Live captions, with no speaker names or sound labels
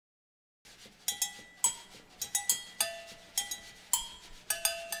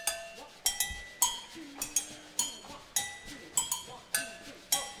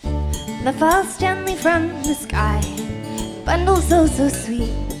that falls gently from the sky, bundles so sweet.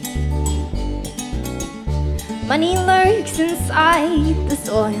 Money lurks inside the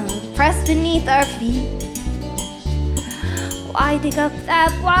soil, pressed beneath our feet. Why dig up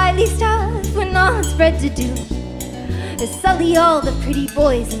that wily stuff when all it's bred to do is sully all the pretty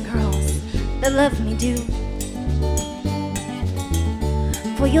boys and girls that love me do?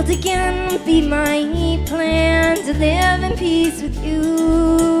 Foiled again would be my plan to live in peace with you.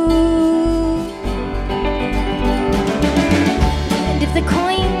 And if the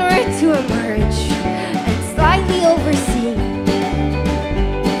coin were to emerge and slightly oversee,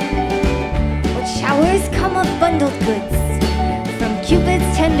 what showers come of bundled goods from Cupid's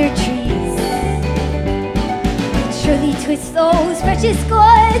tender trees, we'd surely twist those precious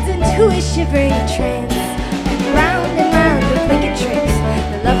goods into a shivering trance, and round with wicked tricks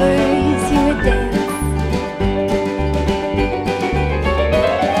the lovers who would dance.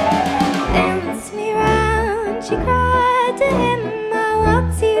 Dance me round, she cried to him, I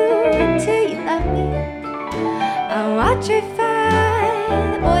want you till you love me. I watch her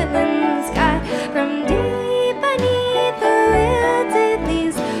fire the boiling sky from deep beneath the wilted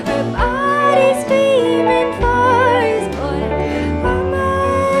leaves, her body screaming for his boy.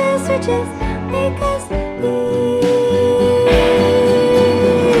 Promise riches make us leave.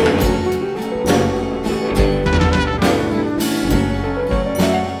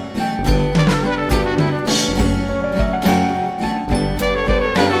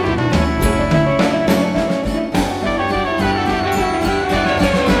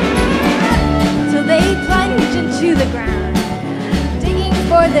 To the ground, digging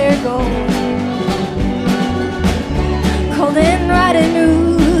for their gold. Cold and rotten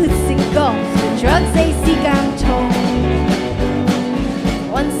roots engulf the drugs they seek, I'm told.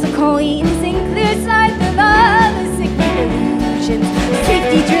 Once the coins in clear sight, the love is sick illusions,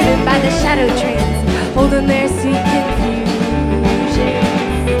 safety driven by the shadow trains, holding their sweet confusion.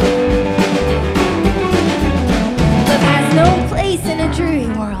 Love has no place in a dreary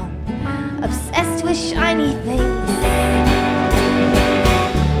world, obsessed with shiny things,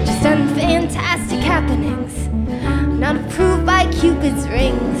 just unfantastic happenings, not approved by Cupid's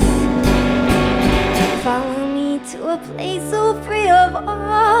rings. Follow me to a place so free of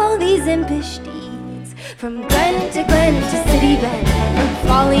all these impish deeds, from glen to city bed, from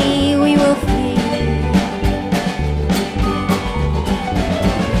folly we will flee.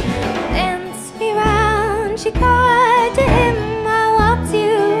 Dance me round, she cried to him, I want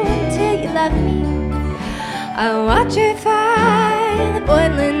you till you love me. I watch her fire the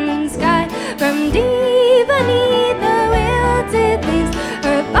boiling sky from deep beneath the wilted leaves,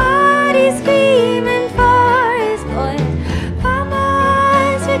 her body screaming for his boy.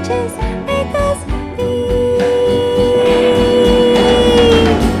 Promise riches make us leave.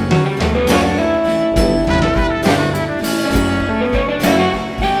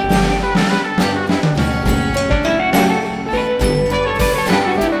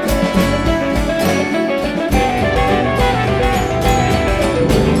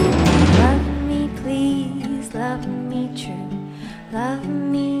 Love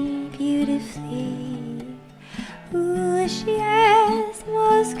me beautifully. Ooh, she has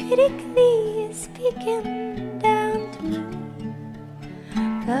most critically speaking down to me.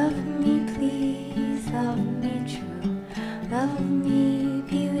 Love me please, love me true, love me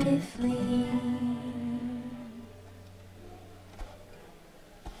beautifully.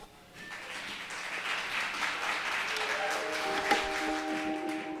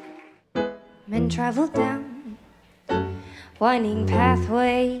 Men travel down winding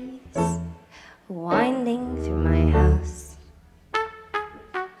pathways, winding through my house.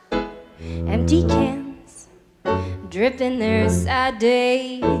 Empty cans drip in their sad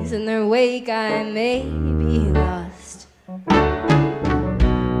days, in their wake I may be lost. One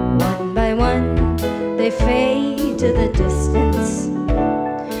by one they fade to the distance,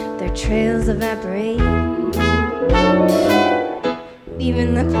 their trails evaporate,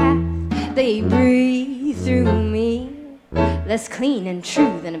 leaving the path they breathe through me less clean and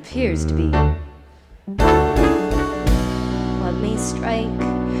true than appears to be. What may strike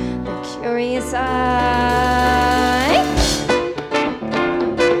the curious eye?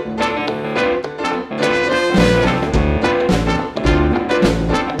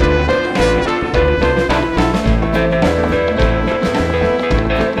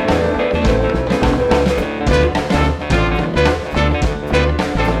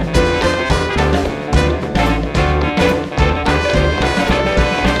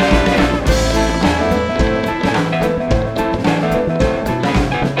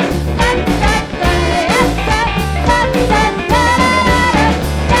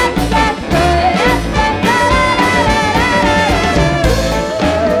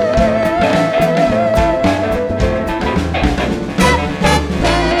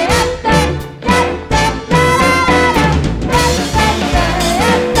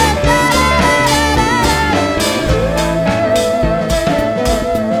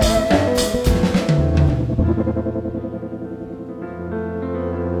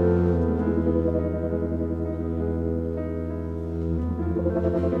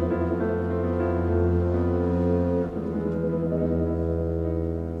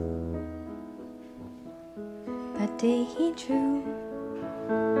 day he drew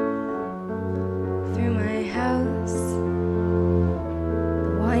through my house.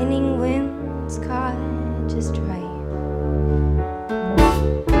 The winding winds caught just right.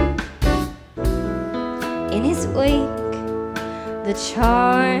 In his wake, the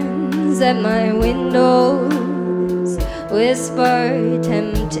charms at my windows whisper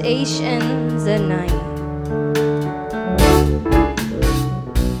temptations at night.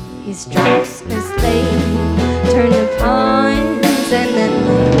 His drops mislaid, turn to pawns and then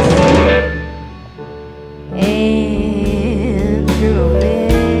loose. And through a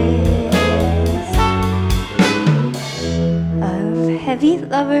mist of heavy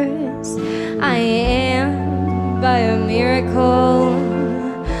lovers, I am by a miracle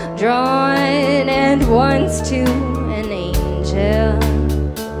drawn and once to an angel.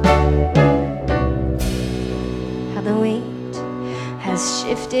 How the weight has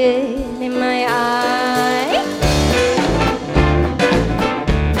shifted in my eye.